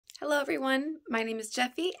Hello everyone, my name is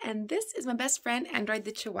Jeffy and this is my best friend Android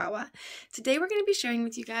the Chihuahua. Today we're going to be sharing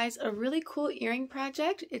with you guys a really cool earring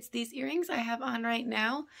project. It's these earrings I have on right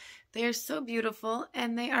now. They are so beautiful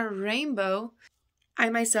and they are rainbow.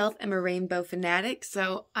 I myself am a rainbow fanatic,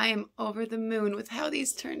 so I am over the moon with how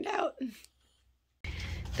these turned out.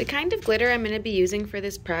 The kind of glitter I'm going to be using for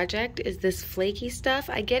this project is this flaky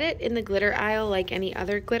stuff. I get it in the glitter aisle like any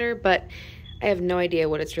other glitter, but I have no idea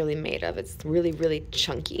what it's really made of. It's really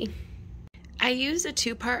chunky. I used a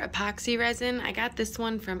 2-part epoxy resin. I got this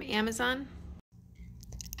one from Amazon.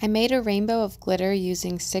 I made a rainbow of glitter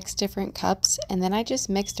using 6 different cups, and then I just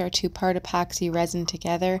mixed our 2-part epoxy resin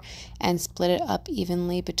together and split it up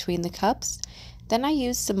evenly between the cups. Then I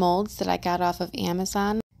used some molds that I got off of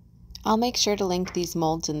Amazon. I'll make sure to link these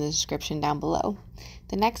molds in the description down below.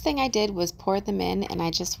 The next thing I did was pour them in, and I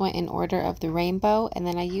just went in order of the rainbow, and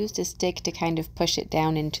then I used a stick to kind of push it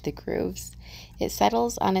down into the grooves. It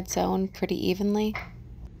settles on its own pretty evenly.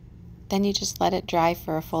 Then you just let it dry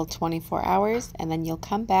for a full 24 hours, and then you'll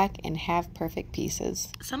come back and have perfect pieces.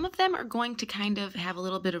 Some of them are going to kind of have a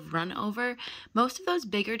little bit of run over. Most of those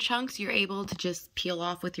bigger chunks you're able to just peel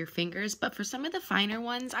off with your fingers, but for some of the finer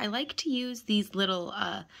ones, I like to use these little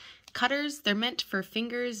cutters. They're meant for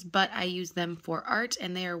fingers, but I use them for art,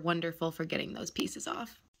 and they are wonderful for getting those pieces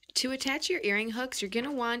off. To attach your earring hooks, you're going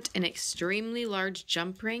to want an extremely large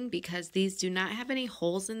jump ring because these do not have any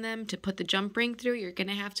holes in them to put the jump ring through. You're going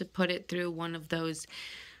to have to put it through one of those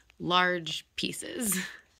large pieces.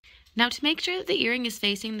 Now, to make sure that the earring is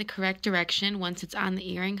facing the correct direction once it's on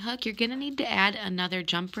the earring hook, you're going to need to add another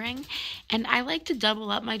jump ring. And I like to double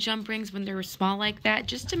up my jump rings when they're small like that,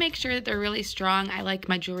 just to make sure that they're really strong. I like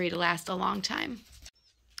my jewelry to last a long time.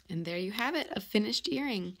 And there you have it, a finished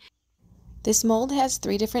earring. This mold has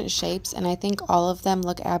 3 different shapes, and I think all of them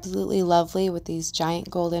look absolutely lovely with these giant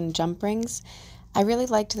golden jump rings. I really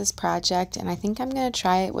liked this project, and I think I'm going to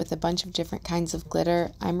try it with a bunch of different kinds of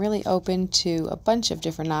glitter. I'm really open to a bunch of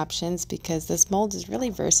different options because this mold is really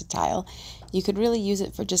versatile. You could really use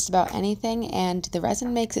it for just about anything, and the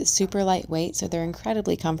resin makes it super lightweight, so they're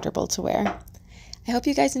incredibly comfortable to wear. I hope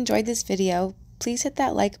you guys enjoyed this video. Please hit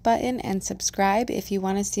that like button and subscribe if you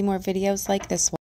want to see more videos like this one.